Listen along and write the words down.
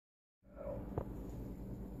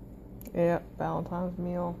Yeah, Valentine's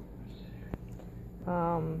meal.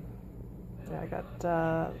 Yeah, I got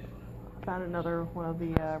found another one of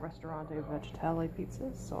the Ristorante Vegetale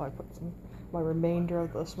pizzas, so I put my remainder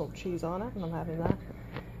of the smoked cheese on it, and I'm having that.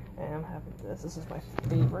 And I'm having this. This is my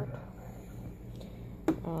favorite.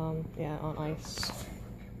 Yeah, on ice.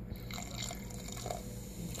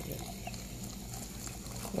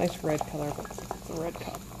 Nice red color, but it's a red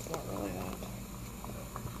cup. It's not really that.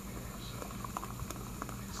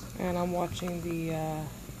 And I'm watching the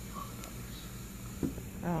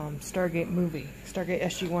Stargate movie, Stargate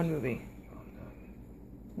SG-1 movie.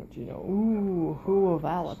 What do you know? Ooh, who will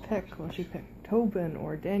Vala pick? Will she pick Tobin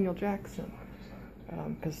or Daniel Jackson?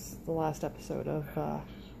 Because the last episode of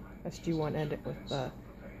SG-1 ended with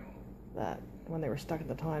that when they were stuck in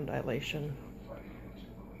the time dilation.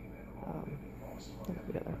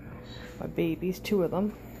 Together. My babies, 2 of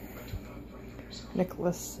them.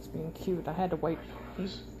 Nicholas is being cute. I had to wipe.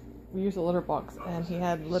 We used a litter box, and he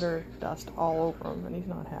had litter dust all over him, and he's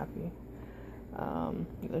not happy.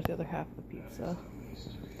 There's the other half of the pizza.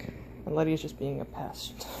 And Lydia's just being a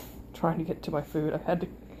pest, trying to get to my food. I've had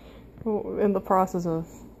to, in the process of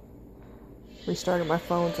restarting my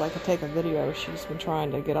phone so I could take a video, she's been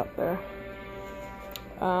trying to get up there.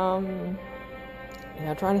 Yeah,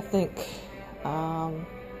 I'm trying to think.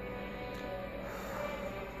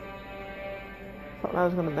 Something I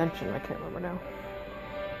was going to mention, I can't remember now.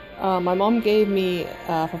 My mom gave me,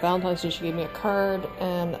 for Valentine's Day, she gave me a card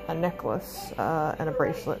and a necklace and a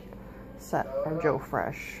bracelet set from Joe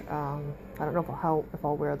Fresh. I don't know if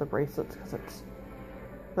I'll wear the bracelets because it's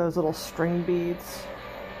those little string beads,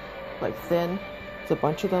 like thin. There's a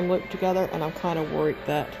bunch of them looped together, and I'm kind of worried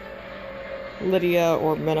that Lydia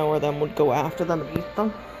or Minnow or them would go after them and eat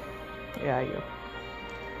them. Yeah, I do.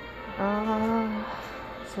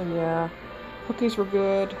 So yeah, cookies were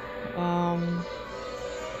good.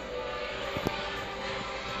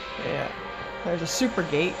 Yeah, there's a Super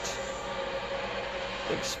Gate.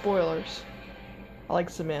 Big spoilers. I like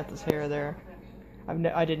Samantha's hair there.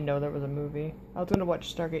 I didn't know there was a movie. I was gonna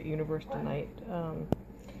watch Stargate Universe tonight,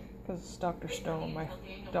 because Dr. Stone, my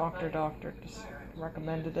doctor, just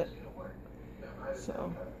recommended it.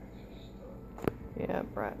 So, yeah,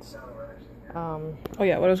 brats. Oh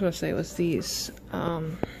yeah, what I was gonna say was these.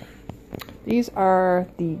 These are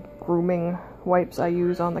the grooming wipes I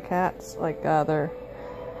use on the cats. Like, they're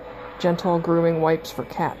gentle grooming wipes for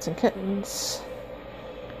cats and kittens.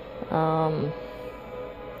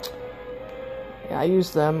 Yeah, I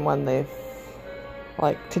use them when they've,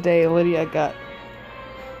 like today Lydia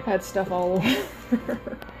had stuff all over her.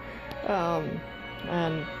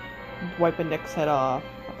 And wiping Nick's head off,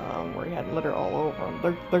 where he had litter all over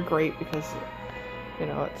him. They're great because, you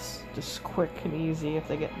know, it's just quick and easy if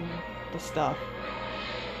they get the stuff.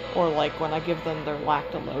 Or like when I give them their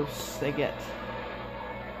lactulose, they get,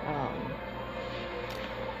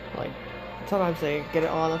 like, sometimes they get it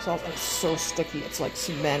on themselves and it's so sticky, it's like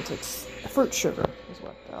cement. It's fruit sugar is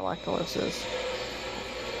what lactulose is.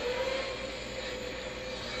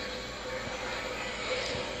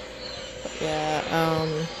 But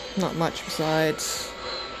yeah, not much besides.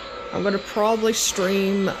 I'm gonna probably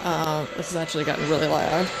stream, this has actually gotten really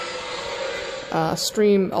loud,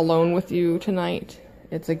 stream Alone With You tonight.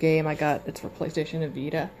 It's a game I got, it's for PlayStation and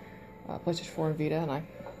Vita, PlayStation 4 and Vita, and I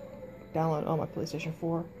downloaded it on my PlayStation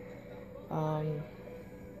 4.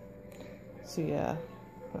 So yeah,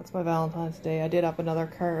 that's my Valentine's Day. I did up another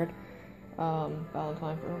card,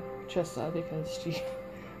 Valentine for Chissa, because she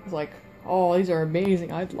was like, oh, these are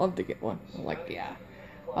amazing, I'd love to get one. I'm like, yeah,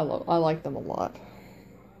 I like them a lot.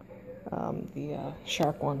 The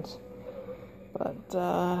shark ones. But,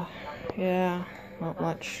 yeah, not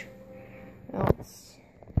much else.